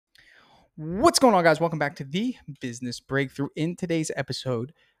What's going on, guys? Welcome back to the Business Breakthrough. In today's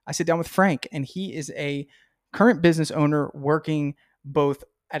episode, I sit down with Frank, and he is a current business owner working both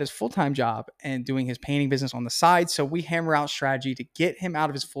at his full-time job and doing his painting business on the side. So we hammer out strategy to get him out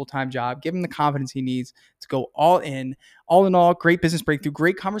of his full-time job, give him the confidence he needs to go all in. All in all, great business breakthrough,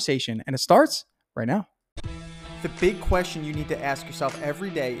 great conversation, and it starts right now. The big question you need to ask yourself every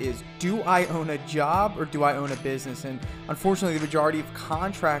day is, do I own a job or do I own a business? And unfortunately, the majority of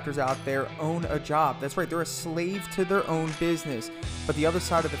contractors out there own a job. That's right, they're a slave to their own business. But the other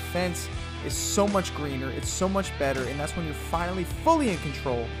side of the fence is so much greener, it's so much better, and that's when you're finally fully in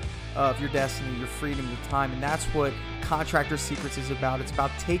control of your destiny, your freedom, your time. And that's what Contractor Secrets is about. It's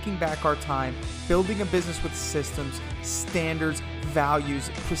about taking back our time, building a business with systems, standards, values,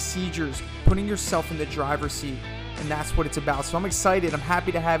 procedures, putting yourself in the driver's seat. And that's what it's about. So I'm excited. I'm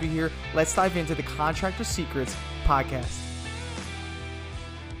happy to have you here. Let's dive into the Contractor Secrets podcast.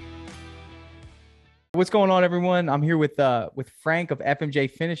 What's going on, everyone? I'm here with Frank of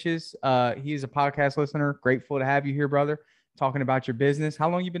FMJ Finishes. He's a podcast listener. Grateful to have you here, brother, talking about your business. How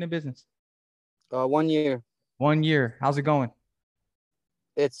long you been in business? 1 year. 1 year. How's it going?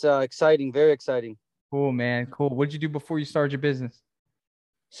 It's exciting, very exciting. Cool, man. Cool. What did you do before you started your business?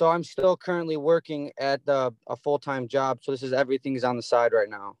 So I'm still currently working at a full-time job. So this is everything's on the side right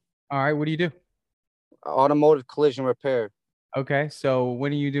now. All right. What do you do? Automotive collision repair. Okay. So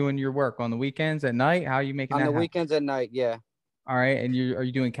when are you doing your work? On the weekends, at night? How are you making that On the happen? weekends at night, yeah. All right. And are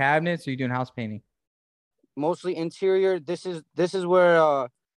you doing cabinets or are you doing house painting? Mostly interior. This is where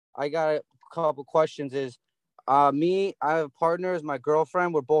I got a couple questions. I have partners, my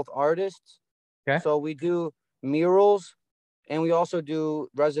girlfriend, we're both artists. Okay. So we do murals and we also do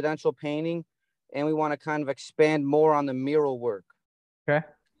residential painting, and we want to kind of expand more on the mural work. Okay.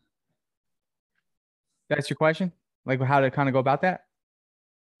 That's your question? Like how to kind of go about that?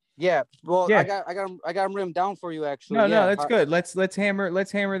 Yeah. Well, Yeah. I got them written down for you, actually. No, yeah. that's good. Let's hammer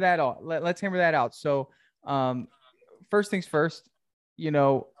that out. Let's hammer that out. So, first things first,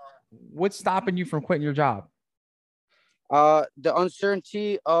 what's stopping you from quitting your job? The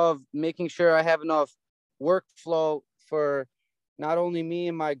uncertainty of making sure I have enough workflow for not only me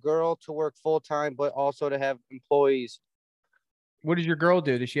and my girl to work full time, but also to have employees. What does your girl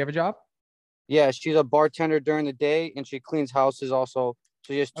do? Does she have a job? Yeah, she's a bartender during the day, and she cleans houses also.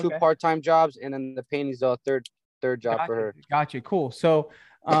 So she has two part-time jobs, and then the painting's the third job for her. Gotcha. Cool. So,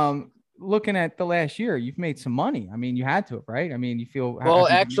 looking at the last year, you've made some money. I mean, you had to, right? I mean, you feel well.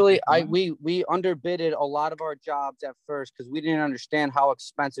 Actually, we underbidded a lot of our jobs at first because we didn't understand how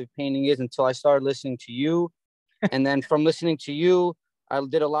expensive painting is until I started listening to you, and then from listening to you, I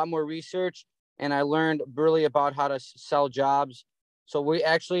did a lot more research and I learned really about how to sell jobs. So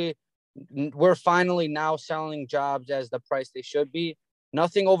we're finally now selling jobs as the price they should be.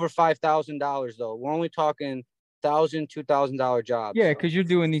 Nothing over $5,000 though. We're only talking $1,000, $2,000 jobs. Yeah, because you're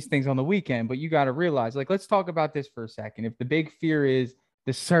doing these things on the weekend, but you got to realize, like, let's talk about this for a second. If the big fear is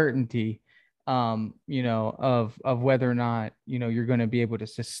the certainty, of whether or not you're going to be able to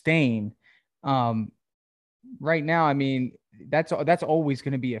sustain, right now, I mean, that's always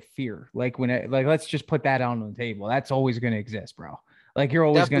going to be a fear. Like let's just put that out on the table. That's always going to exist, bro. Like you're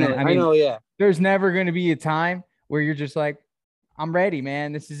always going to. I know, yeah. There's never going to be a time where you're just like, I'm ready,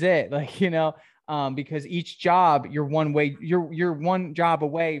 man. This is it. Like, because each job, you're one job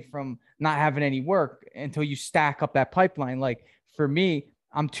away from not having any work until you stack up that pipeline. Like for me,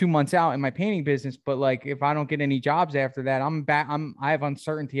 I'm 2 months out in my painting business, but like if I don't get any jobs after that, I'm back. I have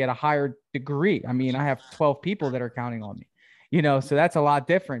uncertainty at a higher degree. I mean, I have 12 people that are counting on me, so that's a lot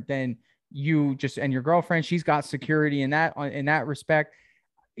different than you just and your girlfriend. She's got security in that respect.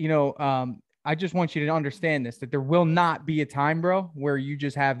 I just want you to understand this, that there will not be a time, bro, where you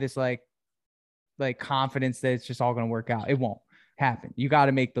just have this like confidence that it's just all going to work out. It won't happen. You got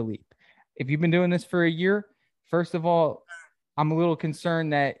to make the leap. If you've been doing this for a year, first of all, I'm a little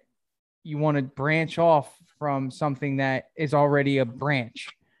concerned that you want to branch off from something that is already a branch,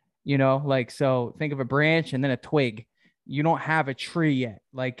 so think of a branch and then a twig. You don't have a tree yet.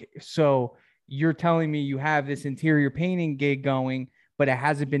 So you're telling me you have this interior painting gig going, but it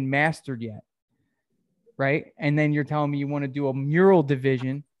hasn't been mastered yet. Right. And then you're telling me you want to do a mural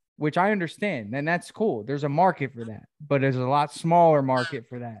division, which I understand. And that's cool. There's a market for that, but there's a lot smaller market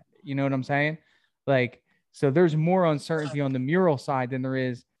for that. You know what I'm saying? So there's more uncertainty on the mural side than there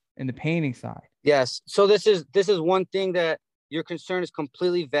is in the painting side. Yes. So this is one thing that your concern is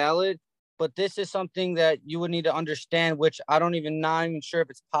completely valid, but this is something that you would need to understand, which not even sure if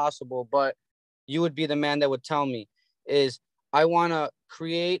it's possible, but you would be the man that would tell me, is I want to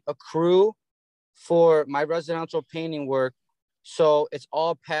create a crew for my residential painting work So it's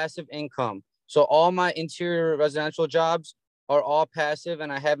all passive income. So all my interior residential jobs are all passive,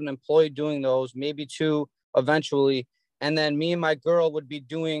 and I have an employee doing those, maybe two eventually. And then me and my girl would be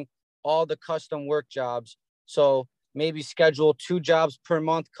doing all the custom work jobs. So maybe schedule 2 jobs per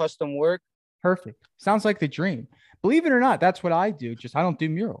month, custom work. Perfect. Sounds like the dream. Believe it or not, that's what I do. Just I don't do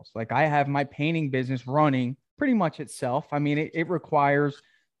murals. Like I have my painting business running pretty much itself. I mean, it requires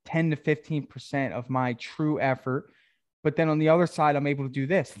 10 to 15% of my true effort. But then on the other side, I'm able to do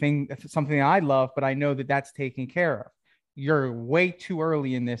this thing, something I love, but I know that that's taken care of. You're way too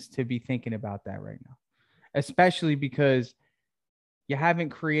early in this to be thinking about that right now, especially because you haven't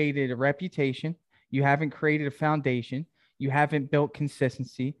created a reputation. You haven't created a foundation. You haven't built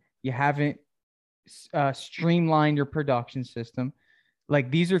consistency. You haven't streamlined your production system.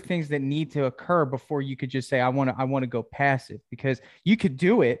 Like these are things that need to occur before you could just say, I want to go passive, because you could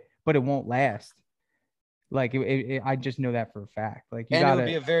do it, but it won't last. Like I just know that for a fact. Like you got to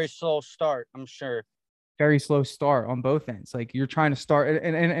be a very slow start, I'm sure. Very slow start on both ends. Like you're trying to start,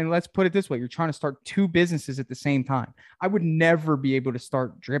 and let's put it this way: you're trying to start 2 businesses at the same time. I would never be able to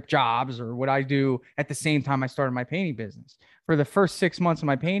start Drip Jobs or what I do at the same time I started my painting business. For the first 6 months of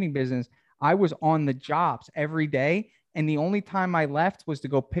my painting business, I was on the jobs every day. And the only time I left was to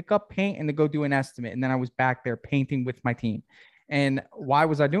go pick up paint and to go do an estimate. And then I was back there painting with my team. And why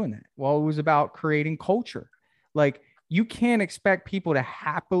was I doing that? Well, it was about creating culture. Like you can't expect people to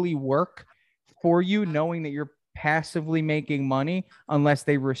happily work for you, knowing that you're passively making money, unless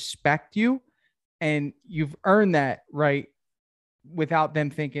they respect you and you've earned that right without them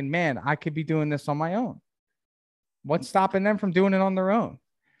thinking, man, I could be doing this on my own. What's stopping them from doing it on their own?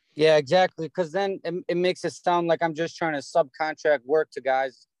 Yeah, exactly. Because then it makes it sound like I'm just trying to subcontract work to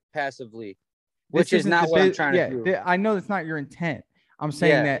guys passively, which is not what I'm trying to do. I know that's not your intent. I'm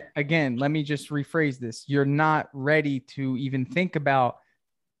saying that, again, let me just rephrase this. You're not ready to even think about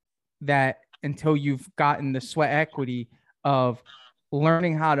that until you've gotten the sweat equity of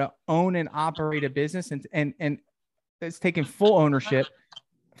learning how to own and operate a business, and it's taking full ownership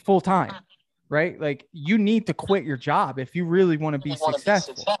full time, right? Like you need to quit your job if you really want to be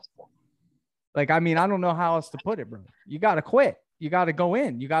successful. Like, I mean, I don't know how else to put it, bro. You got to quit. You got to go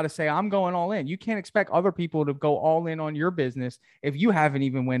in. You got to say, I'm going all in. You can't expect other people to go all in on your business if you haven't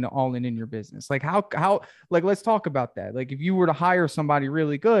even went all in your business. Like how, like, let's talk about that. Like if you were to hire somebody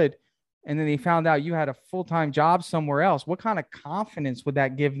really good and then they found out you had a full-time job somewhere else, what kind of confidence would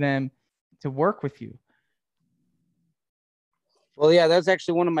that give them to work with you? Well, yeah, that's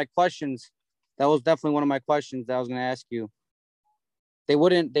actually one of my questions. That was definitely one of my questions that I was going to ask you. They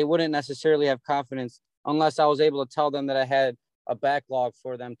wouldn't necessarily have confidence unless I was able to tell them that I had a backlog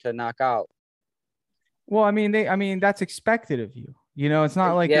for them to knock out. Well, I mean, that's expected of you. You know, it's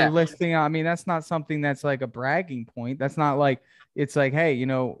not like you're listing. I mean, that's not something that's like a bragging point. That's not like, it's like, hey, you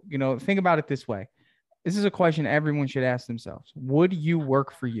know, think about it this way. This is a question everyone should ask themselves. Would you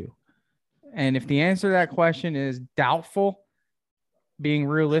work for you? And if the answer to that question is doubtful, being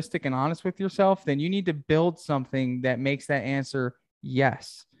realistic and honest with yourself, then you need to build something that makes that answer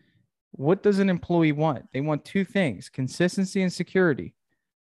yes. What does an employee want? They want 2 things: consistency and security.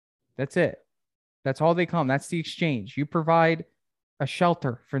 That's it. That's all they come. That's the exchange. You provide a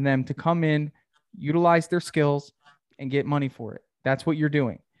shelter for them to come in, utilize their skills, and get money for it. That's what you're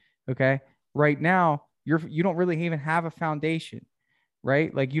doing. Okay. Right now, you don't really even have a foundation,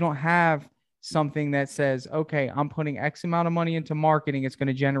 right? Like you don't have something that says, okay, I'm putting X amount of money into marketing. It's going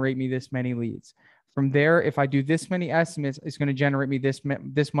to generate me this many leads. From there, if I do this many estimates, it's going to generate me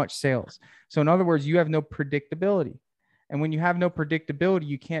this much sales. So in other words, you have no predictability. And when you have no predictability,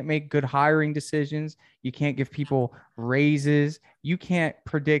 you can't make good hiring decisions. You can't give people raises. You can't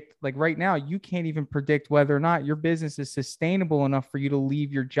predict, like right now, you can't even predict whether or not your business is sustainable enough for you to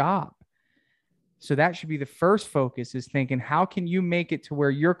leave your job. So that should be the first focus, is thinking, how can you make it to where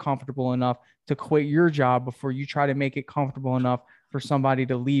you're comfortable enough to quit your job before you try to make it comfortable enough for somebody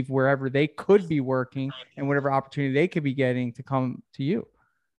to leave wherever they could be working and whatever opportunity they could be getting to come to you.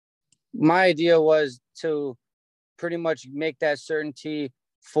 My idea was to pretty much make that certainty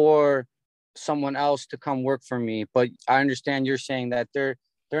for someone else to come work for me. But I understand you're saying that they're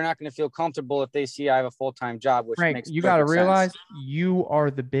not going to feel comfortable if they see I have a full-time job, which makes you got to realize you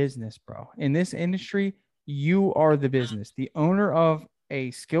are the business, bro. In this industry, you are the business. The owner of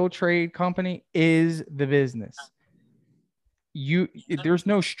a skilled trade company is the business. There's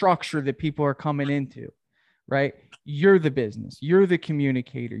no structure that people are coming into, right? You're the business. You're the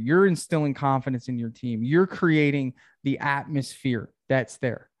communicator. You're instilling confidence in your team. You're creating the atmosphere that's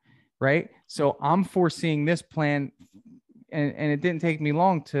there, right? So I'm foreseeing this plan and it didn't take me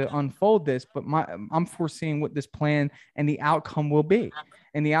long to unfold this, but I'm foreseeing what this plan and the outcome will be.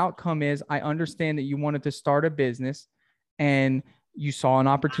 And the outcome is, I understand that you wanted to start a business and you saw an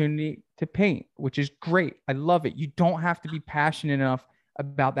opportunity to paint, which is great. I love it. You don't have to be passionate enough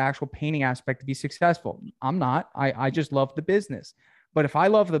about the actual painting aspect to be successful. I'm not. I just love the business. But if I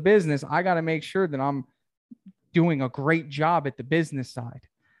love the business, I got to make sure that I'm doing a great job at the business side,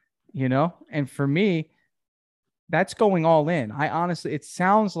 you know? And for me, that's going all in. I honestly, it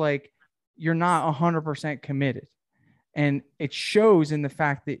sounds like you're not 100% committed. And it shows in the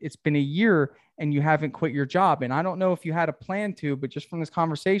fact that it's been a year and you haven't quit your job. And I don't know if you had a plan to, but just from this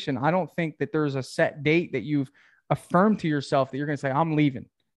conversation, I don't think that there's a set date that you've affirmed to yourself that you're going to say, I'm leaving.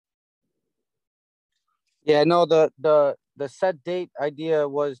 Yeah, no, the set date idea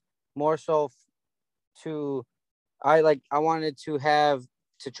was more so to I wanted to have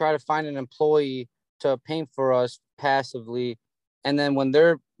to try to find an employee to paint for us passively, and then when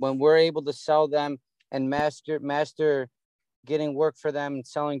we're able to sell them and master getting work for them and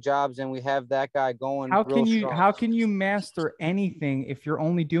selling jobs, and we have that guy going real strong. How can you master anything if you're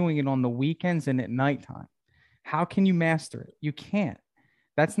only doing it on the weekends and at nighttime? How can you master it? You can't.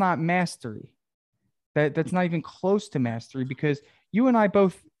 That's not mastery. That's not even close to mastery, because you and I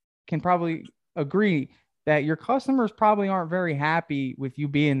both can probably agree that your customers probably aren't very happy with you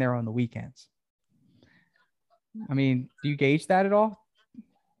being there on the weekends. I mean, do you gauge that at all?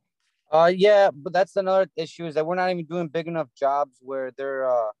 Yeah, but that's another issue, is that we're not even doing big enough jobs where they're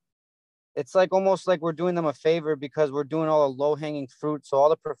it's like almost like we're doing them a favor because we're doing all the low-hanging fruit. So all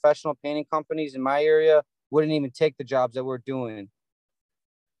the professional painting companies in my area wouldn't even take the jobs that we're doing.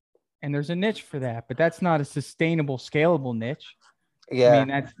 And there's a niche for that, but that's not a sustainable, scalable niche. Yeah. I mean,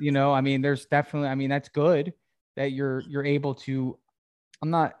 that's, you know, I mean, there's definitely, I mean, that's good that you're able to,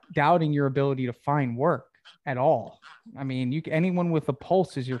 I'm not doubting your ability to find work at all. I mean, anyone with a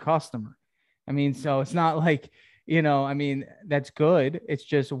pulse is your customer. I mean, so it's not like, you know, I mean, that's good. It's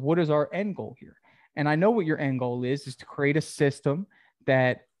just, what is our end goal here? And I know what your end goal is to create a system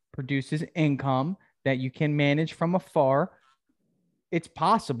that produces income that you can manage from afar. It's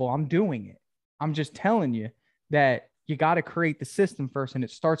possible. I'm doing it. I'm just telling you that you got to create the system first, and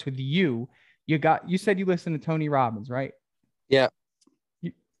it starts with you. You said you listen to Tony Robbins, right? Yeah.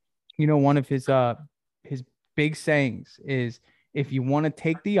 You know, one of his big sayings is, if you want to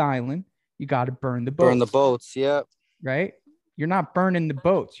take the island, you got to burn the boats. Burn the boats. Yeah. Right. You're not burning the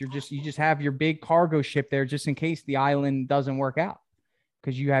boats. You just have your big cargo ship there just in case the island doesn't work out,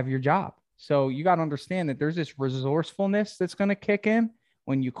 because you have your job. So you got to understand that there's this resourcefulness that's going to kick in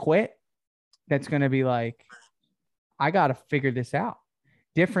when you quit. That's going to be like, I got to figure this out,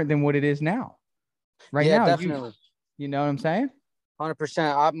 different than what it is now. Right now, definitely. You know what I'm saying?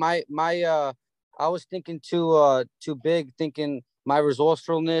 100%. I was thinking too big, thinking my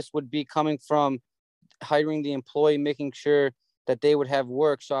resourcefulness would be coming from hiring the employee, making sure that they would have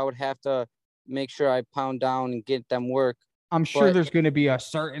work. So I would have to make sure I pound down and get them work. I'm sure there's going to be a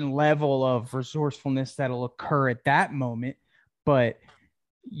certain level of resourcefulness that'll occur at that moment, but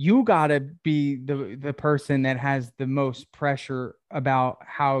you got to be the person that has the most pressure about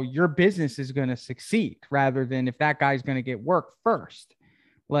how your business is going to succeed, rather than if that guy's going to get work first.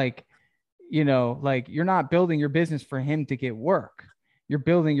 Like, you know, like, you're not building your business for him to get work. You're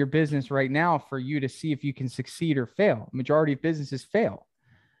building your business right now for you to see if you can succeed or fail. Majority of businesses fail.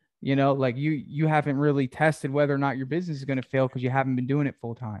 You know, like you haven't really tested whether or not your business is going to fail because you haven't been doing it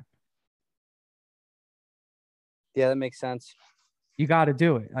full time. Yeah, that makes sense. You got to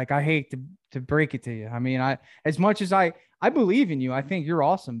do it. Like, I hate to break it to you. I mean, as much as I believe in you, I think you're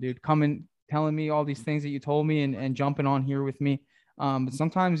awesome, dude. Coming, telling me all these things that you told me and jumping on here with me. But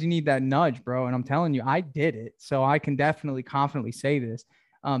sometimes you need that nudge, bro. And I'm telling you, I did it. So I can definitely confidently say this.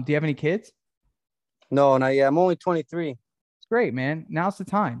 Do you have any kids? No, not yet. I'm only 23. Great, man. Now's the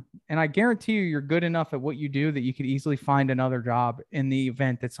time. And I guarantee you're good enough at what you do that you could easily find another job in the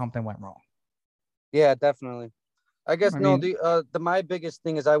event that something went wrong. Yeah, definitely. I guess my biggest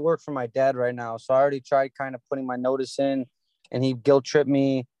thing is I work for my dad right now. So I already tried kind of putting my notice in, and he guilt tripped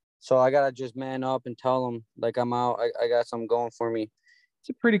me. So I got to just man up and tell him, like, I'm out. I got something going for me. It's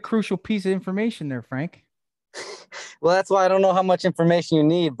a pretty crucial piece of information there, Frank. Well, that's why I don't know how much information you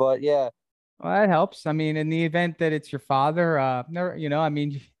need, but yeah. Well, that helps. I mean, in the event that it's your father, you know, I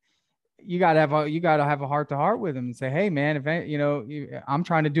mean, you gotta have a heart to heart with him and say, hey, man, I'm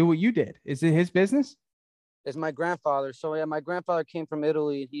trying to do what you did. Is it his business? It's my grandfather. So yeah, my grandfather came from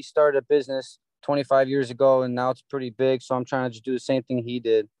Italy. He started a business 25 years ago, and now it's pretty big. So I'm trying to just do the same thing he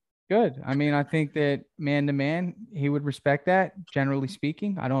did. Good. I mean, I think that man to man, he would respect that, generally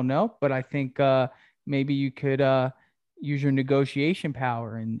speaking. I don't know, but I think maybe you could use your negotiation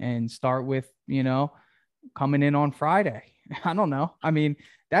power and start with, coming in on Friday. I don't know. I mean,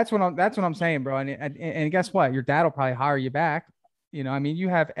 that's what I'm saying, bro. And guess what? Your dad will probably hire you back. I mean, you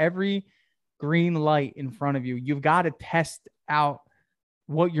have every green light in front of you. You've got to test out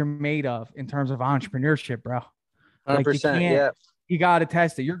what you're made of in terms of entrepreneurship, bro. Like you 100%. can't, Yeah. you got to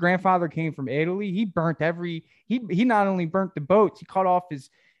test it. Your grandfather came from Italy. He burnt he not only burnt the boats, he cut off his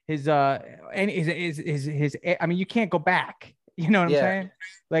I mean, you can't go back. You know what I'm Yeah. saying?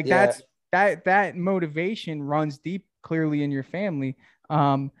 Like Yeah. that motivation runs deep clearly in your family.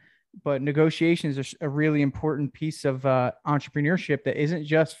 But negotiations are a really important piece of entrepreneurship that isn't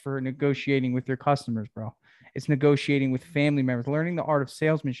just for negotiating with your customers, bro. It's negotiating with family members, learning the art of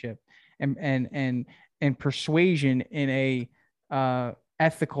salesmanship and persuasion in a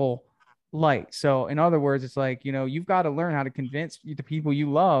ethical light. So, in other words, it's like you've got to learn how to convince the people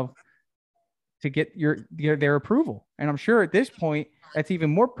you love to get their approval. And I'm sure at this point that's even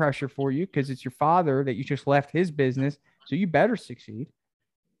more pressure for you because it's your father that you just left his business, so you better succeed.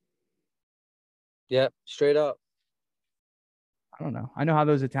 Yeah, straight up. I don't know. I know how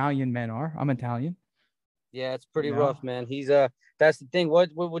those Italian men are. I'm Italian. Yeah, it's pretty rough, man. He's that's the thing. What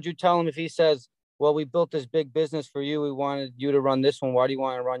would you tell him if he says, "Well, we built this big business for you. We wanted you to run this one. Why do you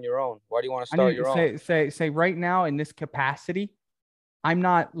want to run your own? Why do you want to I start need your to own?" say right now in this capacity, I'm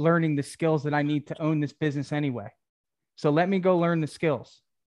not learning the skills that I need to own this business anyway. So let me go learn the skills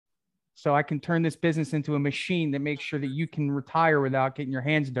so I can turn this business into a machine that makes sure that you can retire without getting your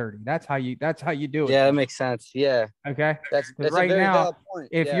hands dirty. That's how you do it. Yeah, that makes sense. Yeah. Okay. Because That's a right very now, valid point.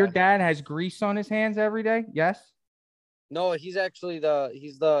 if your Yeah. dad has grease on his hands every day, yes. No, he's actually the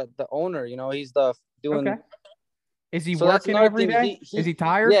owner, he's the Okay. doing. Is he So that's working another every thing. day? Is he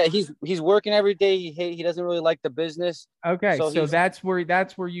tired? Yeah, he's working every day. He doesn't really like the business. Okay. So So he's that's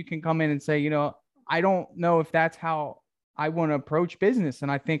where you can come in and say, I don't know if that's how I want to approach business. And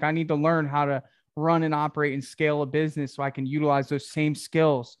I think I need to learn how to run and operate and scale a business so I can utilize those same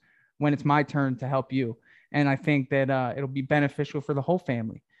skills when it's my turn to help you. And I think that it'll be beneficial for the whole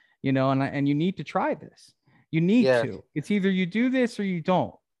family, and you need to try this. You need yeah. to. It's either you do this or you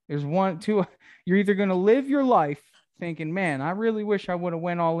don't. There's two. You're either going to live your life thinking, man, I really wish I would have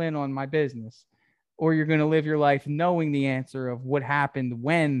went all in on my business, or you're going to live your life knowing the answer of what happened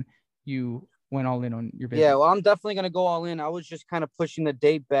when you went all in on your business. Yeah, well, I'm definitely gonna go all in. I was just kind of pushing the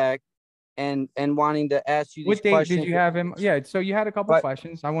date back and wanting to ask you these What date questions. did you have him? Yeah, so you had a couple But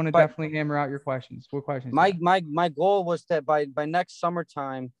questions. I want to but definitely hammer out your questions. What questions? my goal was that by next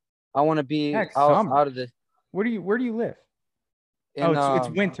summertime, I want to be Next summer. out of the Where do you live? in It's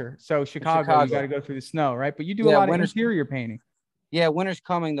winter. So Chicago, you got to go through the snow, right? But you do a Yeah, lot of winter's interior painting. yeah, winter's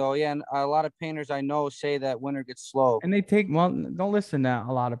coming though. Yeah, and a lot of painters I know say that winter gets slow. And don't listen to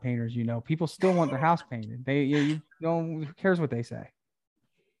a lot of painters. People still want their house painted. You don't. Who cares what they say?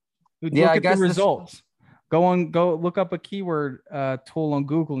 Yeah, Look I at the guess results. Go look up a keyword tool on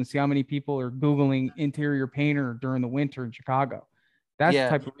Google and see how many people are Googling interior painter during the winter in Chicago. That's the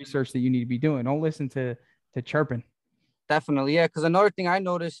type of research that you need to be doing. Don't listen to chirping. Definitely, yeah. Because another thing I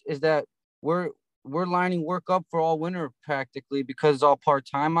noticed is that we're lining work up for all winter practically because it's all part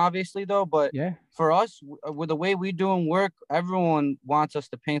time, obviously though. But yeah, for us, with the way we doing work, everyone wants us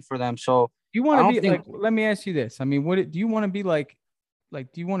to paint for them. So you want to be like. Let me ask you this. I mean, do you want to be like?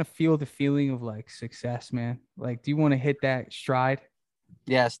 Like, do you want to feel the feeling of like success, man? Like, do you want to hit that stride?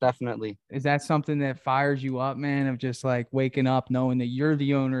 Yes, definitely. Is that something that fires you up, man? Of just like waking up knowing that you're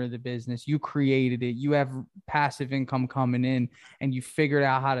the owner of the business, you created it, you have passive income coming in, and you figured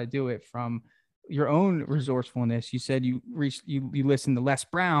out how to do it from your own resourcefulness. You said you listened to Les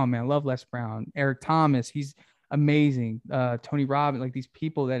Brown, man. I love Les Brown. Eric Thomas, he's amazing. Tony Robbins, like these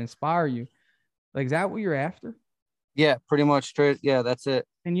people that inspire you. Like, is that what you're after? Yeah, pretty much straight. Yeah, that's it.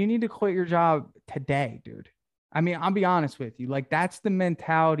 And you need to quit your job today, dude. I mean, I'll be honest with you. Like, that's the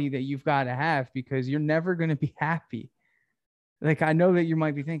mentality that you've got to have because you're never going to be happy. Like, I know that you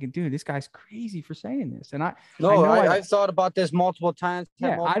might be thinking, dude, this guy's crazy for saying this. And I've thought about this multiple times.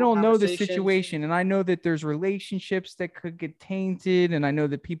 Yeah, I don't know the situation. And I know that there's relationships that could get tainted. And I know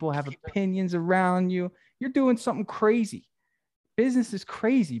that people have opinions around you. You're doing something crazy. Business is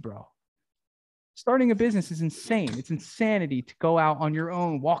crazy, bro. Starting a business is insane. It's insanity to go out on your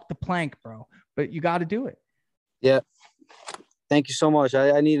own, walk the plank, bro. But you got to do it. Yeah. Thank you so much.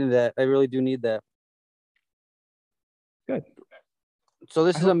 I needed that. I really do need that. Good. So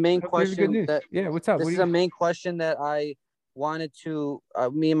this is a main question what's up? This is a main question that I wanted to,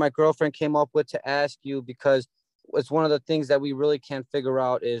 me and my girlfriend came up with to ask you because it's one of the things that we really can't figure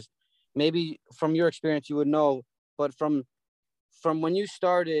out is maybe from your experience you would know, but from when you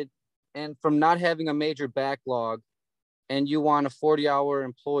started and from not having a major backlog and you want a 40-hour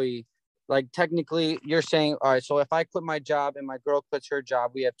employee, like technically you're saying, all right, so if I quit my job and my girl quits her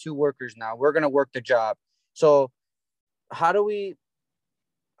job, we have 2 workers now. We're going to work the job. So how do we,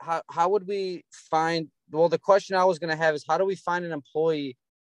 how would we find, well, the question I was going to have is, how do we find an employee,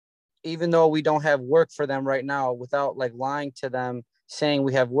 even though we don't have work for them right now, without like lying to them, saying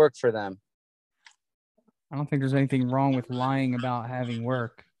we have work for them? I don't think there's anything wrong with lying about having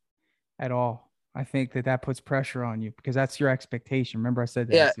work at all. I think that puts pressure on you because that's your expectation. Remember I said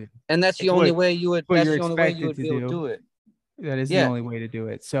that. Yeah. And that's the only way you would, what that's you're the only way you expected would to be able to do. do it. That is the only way to do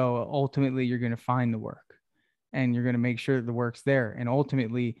it. So ultimately you're going to find the work and you're going to make sure that the work's there. And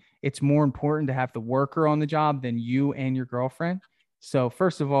ultimately it's more important to have the worker on the job than you and your girlfriend. So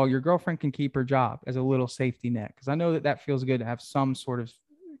first of all, your girlfriend can keep her job as a little safety net, because I know that feels good to have some sort of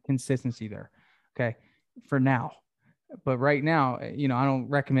consistency there. Okay. For now. But right now, I don't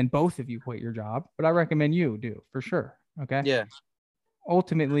recommend both of you quit your job, but I recommend you do for sure. Okay. Yeah.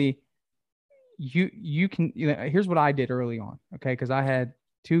 Ultimately, you can, here's what I did early on. Okay. Cause I had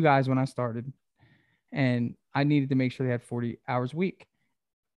 2 guys when I started and I needed to make sure they had 40 hours a week.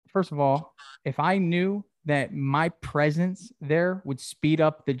 First of all, if I knew that my presence there would speed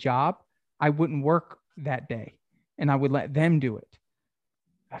up the job, I wouldn't work that day and I would let them do it.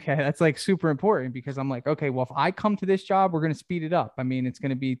 Okay. That's like super important because I'm like, okay, well, if I come to this job, we're going to speed it up. I mean, it's going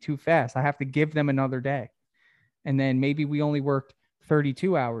to be too fast. I have to give them another day. And then maybe we only worked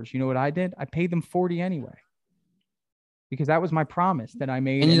 32 hours. You know what I did? I paid them 40 anyway, because that was my promise that I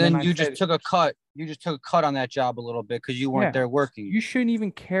made. And then you just took a cut. You just took a cut on that job a little bit because you weren't there working. You shouldn't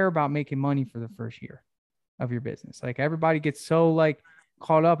even care about making money for the first year of your business. Like everybody gets so like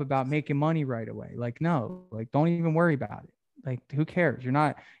caught up about making money right away. Like, no, like don't even worry about it. Like, who cares?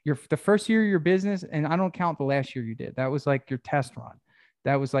 You're the first year of your business. And I don't count the last year you did. That was like your test run.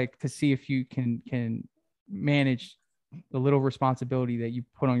 That was like to see if you can manage the little responsibility that you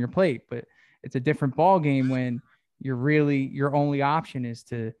put on your plate. But it's a different ball game when your only option is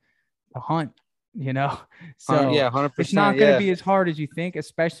to hunt, So yeah, 100%. It's not going to be as hard as you think,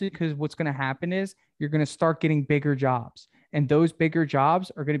 especially because what's going to happen is you're going to start getting bigger jobs, and those bigger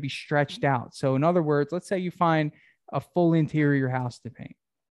jobs are going to be stretched out. So in other words, let's say you find a full interior house to paint.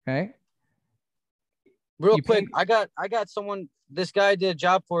 Okay. Real quick, I got someone, this guy did a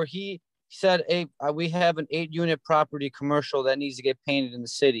job for, he said, hey, we have an 8-unit property commercial that needs to get painted in the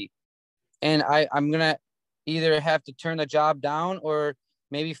city. And I'm going to either have to turn the job down or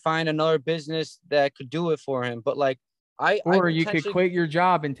maybe find another business that could do it for him. But like, you could quit your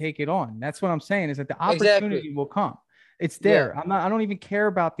job and take it on. That's what I'm saying, is that the opportunity will come. It's there. Yeah. I don't even care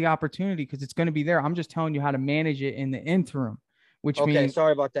about the opportunity because it's going to be there. I'm just telling you how to manage it in the interim, which means.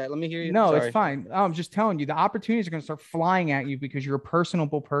 Sorry about that. Let me hear you. No, it's fine. I'm just telling you the opportunities are going to start flying at you because you're a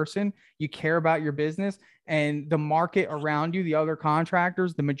personable person. You care about your business, and the market around you, the other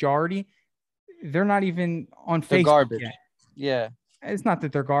contractors, the majority, they're not even on Facebook garbage yet. Yeah. It's not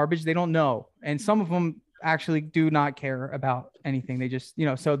that they're garbage. They don't know. And some of them actually do not care about anything. They just,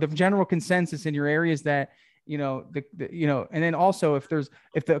 so the general consensus in your area is that, and then also if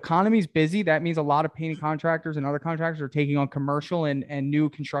the economy's busy, that means a lot of painting contractors and other contractors are taking on commercial and new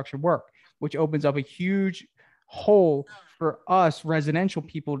construction work, which opens up a huge hole for us residential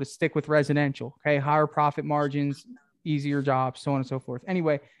people to stick with residential. Okay. Higher profit margins, easier jobs, so on and so forth.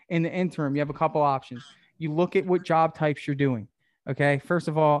 Anyway, in the interim, you have a couple options. You look at what job types you're doing. Okay. First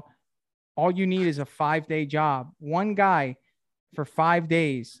of all you need is a 5-day job. One guy for 5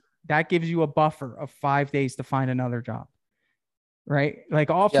 days, that gives you a buffer of 5 days to find another job, right? Like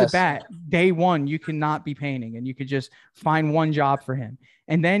off the bat, day one, you cannot be painting and you could just find one job for him.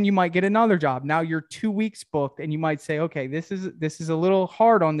 And then you might get another job. Now you're 2 weeks booked and you might say, okay, this is a little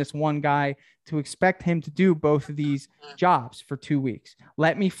hard on this one guy to expect him to do both of these jobs for 2 weeks.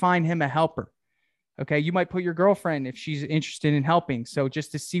 Let me find him a helper. Okay. You might put your girlfriend if she's interested in helping. So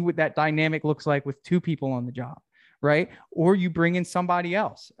just to see what that dynamic looks like with 2 people on the job, right? Or you bring in somebody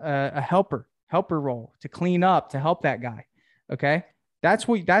else, a helper role to clean up, to help that guy. Okay. That's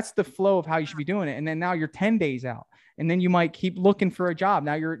the flow of how you should be doing it. And then now you're 10 days out, and then you might keep looking for a job.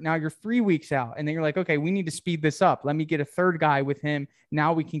 Now you're 3 weeks out, and then you're like, okay, we need to speed this up. Let me get a third guy with him.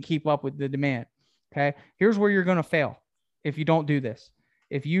 Now we can keep up with the demand. Okay. Here's where you're going to fail if you don't do this.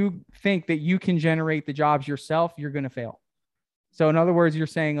 If you think that you can generate the jobs yourself, you're going to fail. So in other words, you're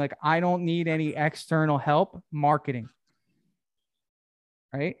saying like, I don't need any external help. Marketing,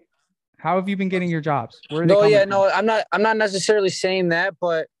 right? How have you been getting your jobs? I'm not necessarily saying that,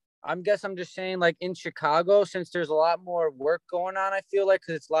 but I'm just saying like in Chicago, since there's a lot more work going on, I feel like,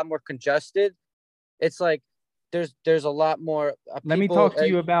 cause it's a lot more congested. It's like, there's a lot more. Let me talk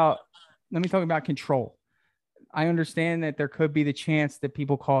about control. I understand that there could be the chance that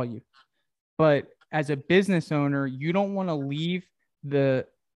people call you, but as a business owner, you don't want to leave the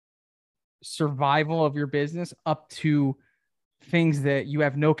survival of your business up to things that you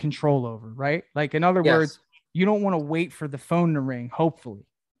have no control over, right? Like in other words, you don't want to wait for the phone to ring. Hopefully,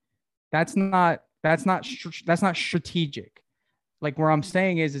 that's not strategic. Like where I'm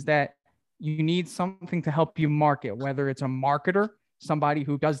saying is that you need something to help you market, whether it's a marketer, somebody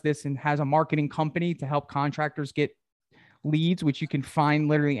who does this and has a marketing company to help contractors get leads, which you can find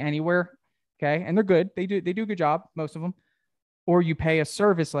literally anywhere. Okay. And they're good. They do a good job, most of them. Or you pay a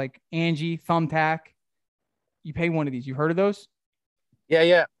service like Angie, Thumbtack. You pay one of these. You heard of those?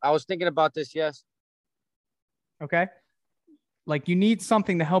 Yeah. I was thinking about this. Yes. Okay. Like you need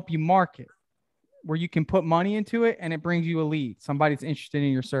something to help you market where you can put money into it and it brings you a lead, somebody that's interested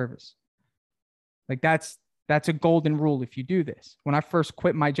in your service. Like that's a golden rule if you do this. When I first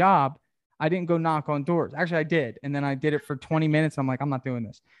quit my job, I didn't go knock on doors. Actually, I did. And then I did it for 20 minutes. I'm like, I'm not doing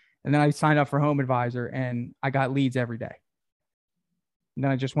this. And then I signed up for Home Advisor and I got leads every day. And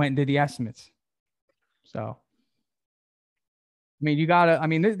then I just went and did the estimates. So, I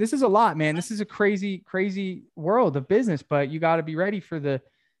mean, this is a lot, man. This is a crazy, crazy world of business, but you got to be ready for the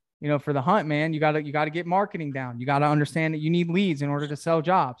hunt, man. You got to get marketing down. You got to understand that you need leads in order to sell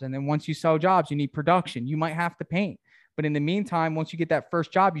jobs. And then once you sell jobs, you need production. You might have to paint, but in the meantime, once you get that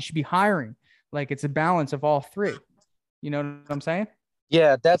first job, you should be hiring. Like it's a balance of all three. You know what I'm saying?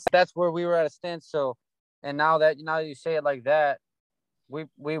 Yeah, that's where we were at a standstill. And now that you say it like that, we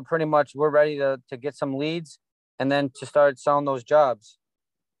pretty much, we're ready to get some leads and then to start selling those jobs.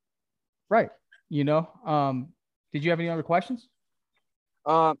 Right. Did you have any other questions?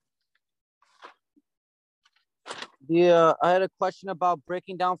 I had a question about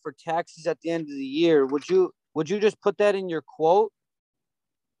breaking down for taxes at the end of the year. Would you just put that in your quote?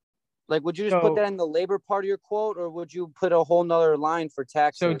 Like, would you just put that in the labor part of your quote, or would you put a whole nother line for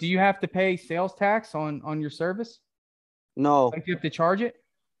taxes? So do you have to pay sales tax on your service? No. Like you have to charge it?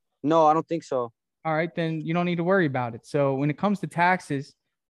 No, I don't think so. All right, then you don't need to worry about it. So when it comes to taxes,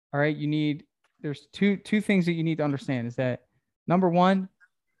 all right, there's two things that you need to understand is that number one,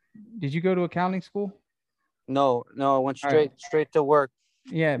 did you go to accounting school? No, I went straight to work.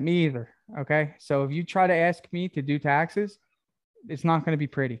 Yeah, me either. Okay. So if you try to ask me to do taxes, it's not going to be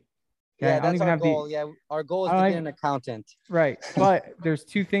pretty. Okay? Yeah, that's our goal. Our goal is to get an accountant. Right. But there's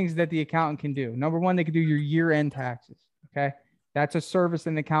two things that the accountant can do. Number one, they can do your year-end taxes. Okay. That's a service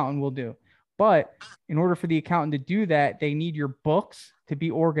an accountant will do. But in order for the accountant to do that, they need your books to be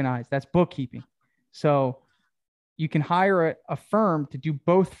organized. That's bookkeeping. So you can hire a firm to do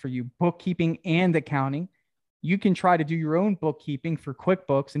both for you, bookkeeping and accounting. You can try to do your own bookkeeping for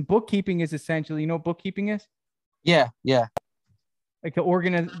QuickBooks. And bookkeeping is essentially, you know what bookkeeping is? Yeah. Like the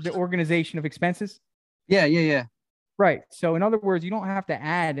organization of expenses? Yeah. Right. So in other words, you don't have to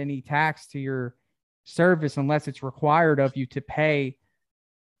add any tax to your service unless it's required of you to pay,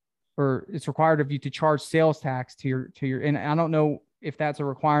 or it's required of you to charge sales tax to your, and I don't know if that's a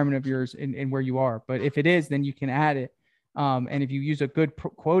requirement of yours in where you are, but if it is, then you can add it. And if you use a good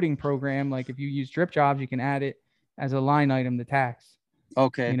quoting program, like if you use Drip Jobs, you can add it as a line item to tax.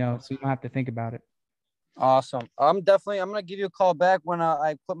 Okay. So you don't have to think about it. Awesome. I'm going to give you a call back when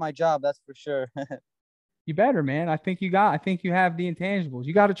I quit my job. That's for sure. You better, man. I think you have the intangibles.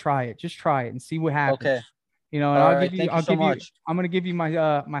 You got to try it. Just try it and see what happens. Okay. And I'm going to give you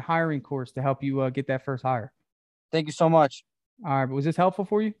my my hiring course to help you get that first hire. Thank you so much. All right. But was this helpful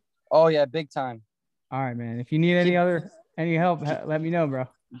for you? Oh yeah. Big time. All right, man. If you need any help, let me know, bro.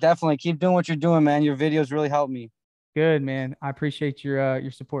 Definitely. Keep doing what you're doing, man. Your videos really help me. Good, man. I appreciate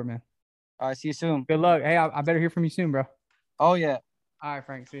your support, man. All right. See you soon. Good luck. Hey, I better hear from you soon, bro. Oh yeah. All right,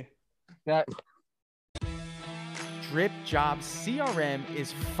 Frank. See you. Yeah. Drip Jobs CRM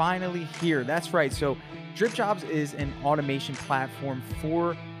is finally here. That's right. So Drip Jobs is an automation platform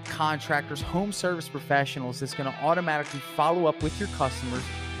for contractors, home service professionals that's going to automatically follow up with your customers.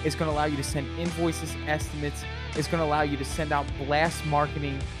 It's going to allow you to send invoices, estimates. It's going to allow you to send out blast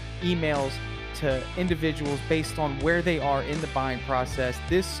marketing emails to individuals based on where they are in the buying process.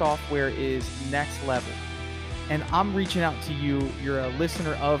 This software is next level. And I'm reaching out to you. You're a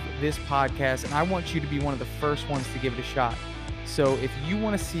listener of this podcast, and I want you to be one of the first ones to give it a shot. So if you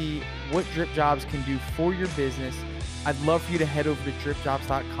want to see what Drip Jobs can do for your business, I'd love for you to head over to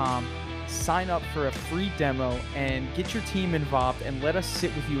dripjobs.com, sign up for a free demo, and get your team involved, and let us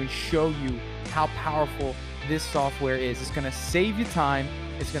sit with you and show you how powerful this software is. It's going to save you time,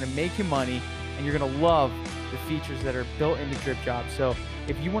 it's going to make you money, and you're going to love the features that are built into Drip Jobs. So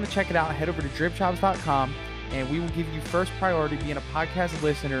if you want to check it out, head over to dripjobs.com. And we will give you first priority being a podcast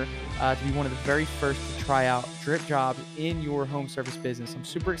listener to be one of the very first to try out drip jobs in your home service business. I'm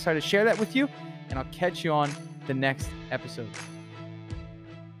super excited to share that with you, and I'll catch you on the next episode.